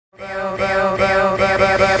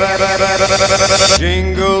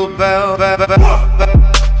Jingle bell. Guys,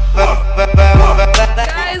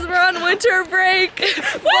 we're on winter break.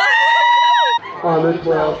 On the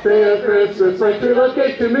 12th day of Christmas, like to look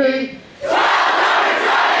to me.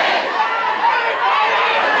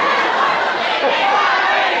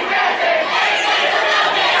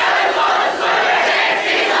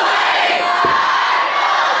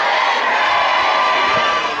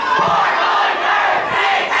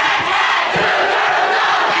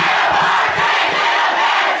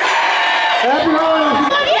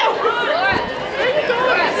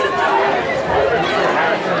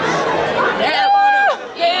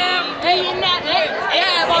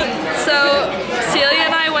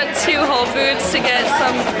 To get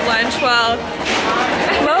some lunch while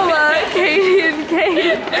Lola, Katie, and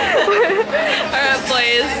Kate are at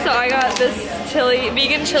Blaze. So I got this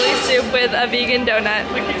vegan chili soup with a vegan donut.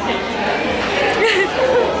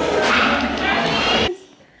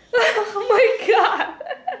 Oh my god.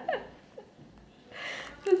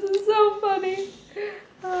 This is so funny.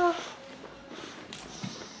 Oh.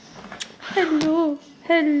 Hello.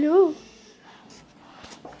 Hello.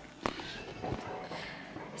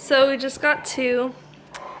 So we just got to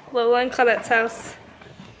Lola and Claudette's house.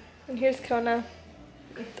 And here's Kona.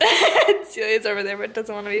 Celia's over there but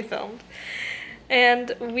doesn't want to be filmed.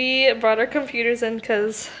 And we brought our computers in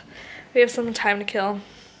because we have some time to kill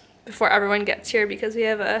before everyone gets here because we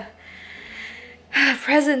have a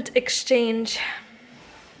present exchange.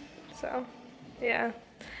 So, yeah.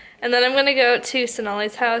 And then I'm going to go to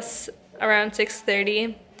Sonali's house around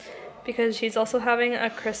 6:30 because she's also having a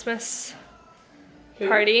Christmas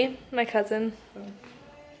party, my cousin.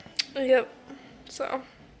 Yep. So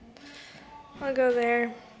I'll go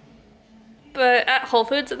there. But at Whole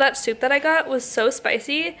Foods, that soup that I got was so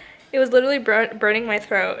spicy. It was literally burning my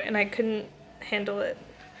throat and I couldn't handle it.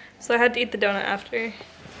 So I had to eat the donut after.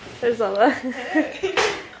 There's Lola.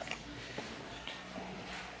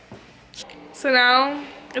 So now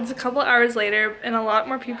it's a couple hours later and a lot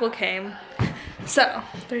more people came. So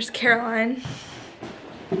there's Caroline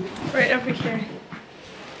right over here.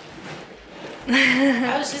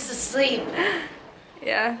 I was just asleep.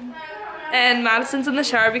 Yeah. And Madison's in the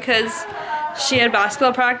shower because she had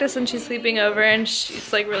basketball practice and she's sleeping over and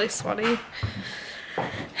she's like really sweaty.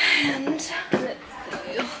 And let's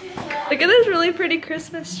see. Look at this really pretty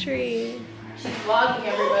Christmas tree. She's vlogging,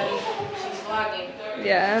 everybody. She's vlogging.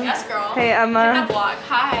 Yeah. Yes, girl. Hey, Emma. Vlog.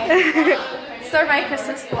 Hi. Start my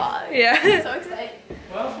Christmas vlog. Yeah. I'm so excited.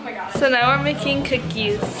 Oh my god. So now we're making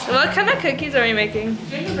cookies. What kind of cookies are we making?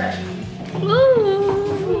 Gingerbread.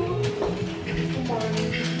 Ooh.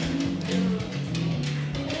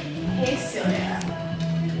 Hey Celia,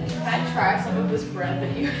 can I try some of this bread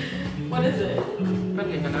that you... What is it?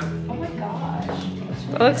 Banana. Oh my gosh.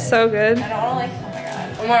 That looks so good. I don't want to like... Oh my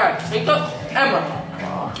god. Oh my god, take the... Emma.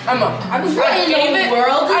 What in the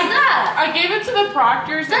world is that? I gave it to the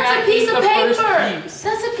proctors. That's a piece of paper.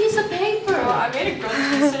 That's a piece of paper. Well, I made a grilled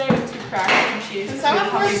cheese today with 2 crackers and cheese. Some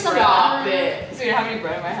of us stop it. So you don't have any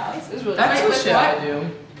bread in my house? It was really That's the shit I do.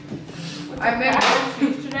 I made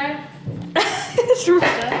grilled cheese today.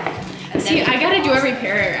 See, I gotta do every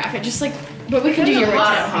paragraph. It just like, but we can do your No.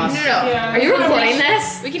 Yeah. Are you recording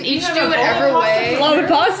this? We can each do whatever way. A lot of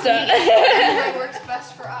pasta. What works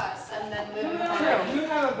best for us, and then live in the You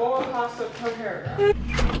have a bowl of pasta per paragraph. Wait,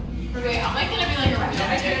 I'm like gonna be like a real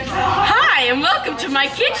TikTok. Hi, and welcome to my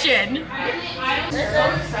kitchen. I'm so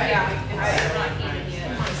excited.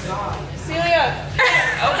 Celia!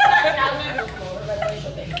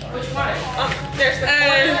 Which one? There's the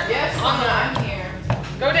corner. Yes, I'm here.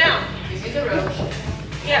 Go down. Give me the roach.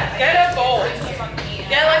 Yeah, get a bowl.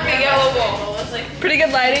 Get like a yellow bowl. It's like, Pretty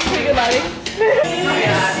good lighting, pretty good lighting.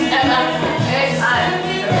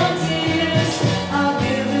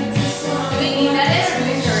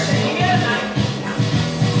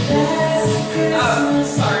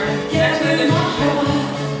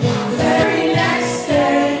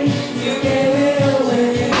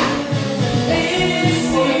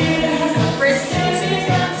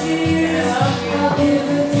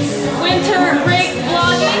 Winter break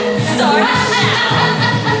vlogging starts now.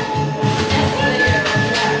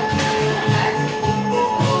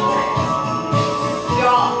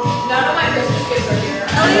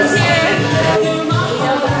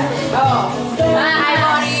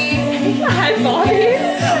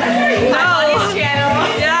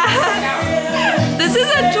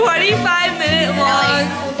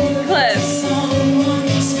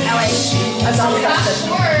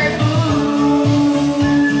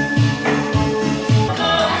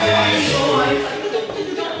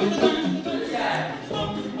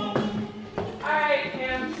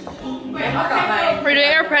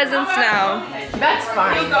 presents now. That's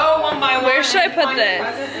fine. You go one by one. Where should I put find your this?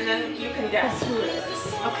 present, and then you can guess who it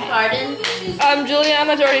is. Okay. Pardon?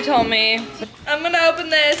 Juliana's already told me. I'm gonna open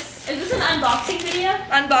this. Is this an unboxing video?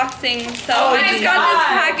 Unboxing. So Oh I just my got God. this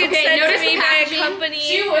package Okay, sent to notice me the by a packaging. company.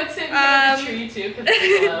 She would sit in front of the tree too, because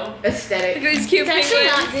it's low. Aesthetic. Look at these cute It's actually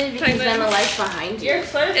penguins. not good because then the light's behind you. Your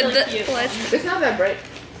sweater's It- really cute. let's- It's not that bright.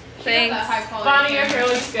 Thanks. Vani, your hair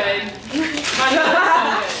looks good. Vani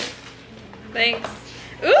looks so Thanks.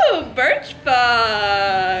 Ooh, birch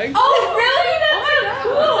bug. good. Oh, really? That's so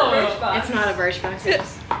cool. It's not a Birchbox.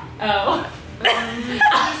 It's Oh.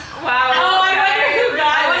 Wow. Oh, I wonder who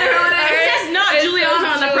got it. It says not It's Juliana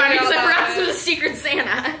on the front because I Juliana. forgot this was a Secret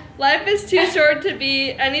Santa. Life is too short to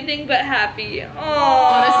be anything but happy. Aww.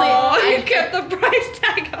 Honestly, you kept the price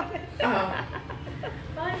tag on it. Oh.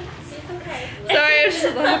 Fine, it's okay. Sorry, I'm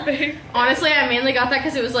just laughing. Honestly, I mainly got that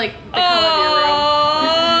because it was like the color of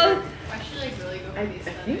your room. Oh, I should like really go I for these.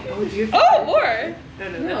 think. Oh, do you? oh, more.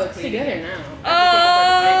 No, it's together now. Oh.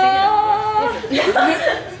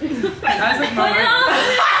 That's like my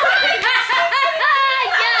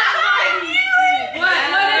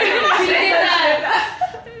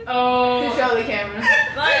Oh. Show the camera.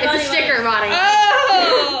 Vani, It's a sticker, Bonnie.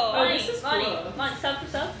 Oh. Vani, this is Vani, cool. Vani, stop for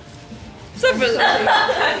stop. So for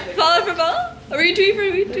follow for follow? A retweet for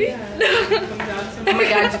retweet? Oh my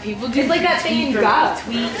god, do people do like that thing in God?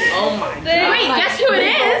 Oh my god. Wait, guess who it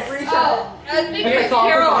is? Oh, I think Okay, it's follow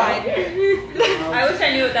for Caroline. I wish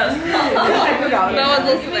I knew what that was called. No one's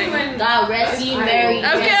listening. The Resty Mary.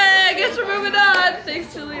 Okay, I guess we're moving on.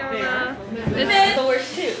 Thanks, Juliana. It's the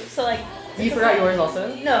worst too. So like, You forgot yours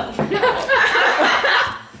also? no.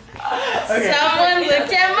 Someone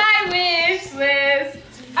looked at my wish list.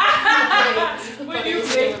 When you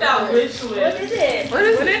make that wish What list. is it? What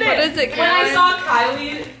is it, When I Caroline? saw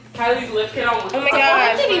Kylie's lip kit on Oh my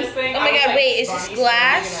God. wish thing, Oh my I was God, like, wait, is this Bonnie's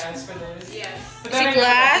glass? gonna ask for this. Yes. But Is then it I knew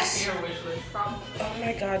that glass? she her wish list. Oh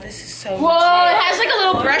my god, this is so Whoa, it has like a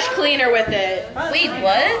little brush cleaner with it. Wait,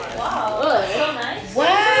 what? Wow. So nice.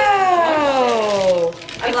 Wow.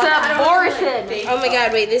 It's a Morrison. Oh my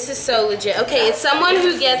god, wait, this is so legit. Okay, it's someone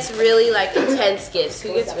who gets really like intense gifts.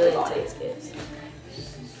 Who gets really intense gifts?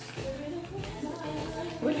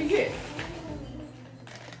 What'd you get?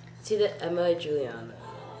 It's either Emma or Juliana.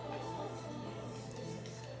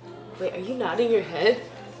 Wait, are you nodding your head?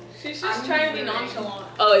 She's just trying to be nonchalant.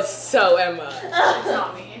 Oh, it's so Emma. It's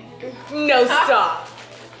not me. No, stop.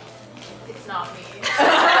 It's not me.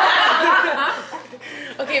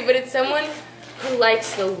 Okay, but it's someone who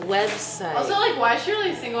likes the website. Also, like, why should you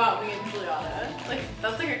really single out me and Juliana? Like,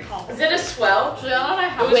 that's like a compliment. Is it a swell? Juliana and I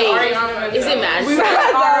have Wait, Ariana is it Madison? We were at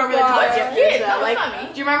the bar over the top.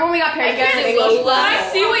 Like, Do you remember when we got paired together? Is it Can Lola? I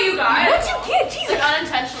see what you got? What'd you get? Jesus. like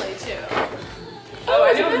unintentionally too. Oh,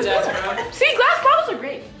 I know who that's from. See, glass bottles are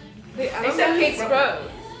great. Except Kate Sprout.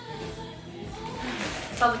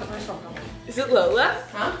 Sounds like a personal problem. Is it Lola?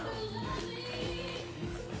 Huh?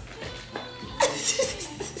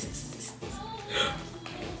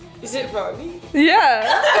 Is it Robbie? Yeah.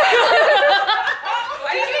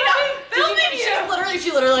 Why did you not film it?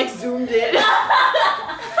 She literally like zoomed in.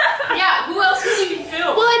 Yeah, who else did you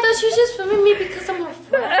film? Well, I thought she was just filming me because I'm her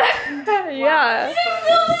friend. Yeah.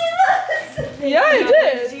 Yeah, I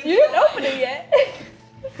did. You didn't open it yet.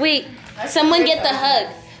 Wait, someone get the hug.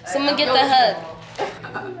 Someone get the hug.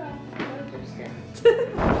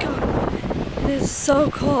 It is so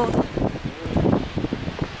cold.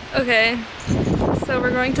 Okay, so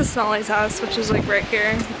we're going to Snolly's house, which is like right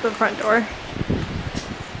here, the front door.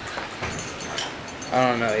 I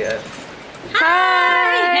don't know yet.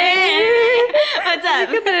 Hi! What's up?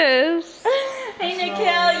 Look at this. Hey,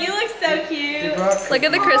 Nikhil, you look so cute. Look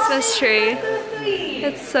at the Christmas tree. Sweet.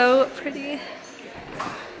 It's so pretty. Is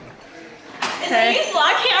that your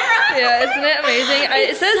vlog camera? Yeah, isn't it amazing?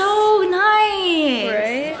 It says So nice.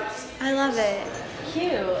 right. I love it.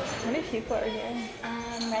 Cute. How many people are here?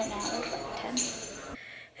 Right now it's like 10.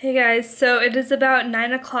 Hey guys, so it is about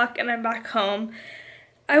 9 o'clock and I'm back home.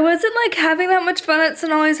 I wasn't like having that much fun at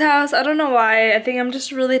Sonali's house. I don't know why. I think I'm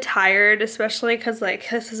just really tired, especially because like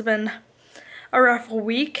this has been a rough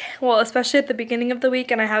week. Well, especially at the beginning of the week,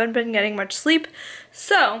 and I haven't been getting much sleep.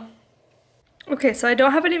 So, okay, so I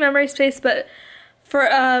don't have any memory space, but for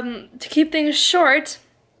to keep things short,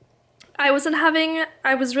 I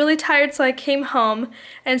was really tired, so I came home,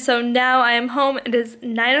 and so now I am home. It is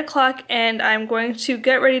 9 o'clock, and I'm going to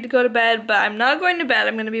get ready to go to bed, but I'm not going to bed.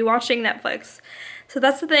 I'm going to be watching Netflix. So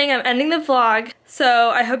that's the thing. I'm ending the vlog.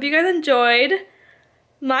 So I hope you guys enjoyed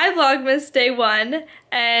my Vlogmas day 1,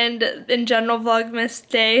 and in general Vlogmas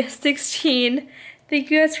day 16. Thank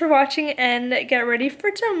you guys for watching and get ready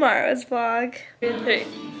for tomorrow's vlog. 2, 3.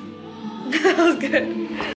 That was good.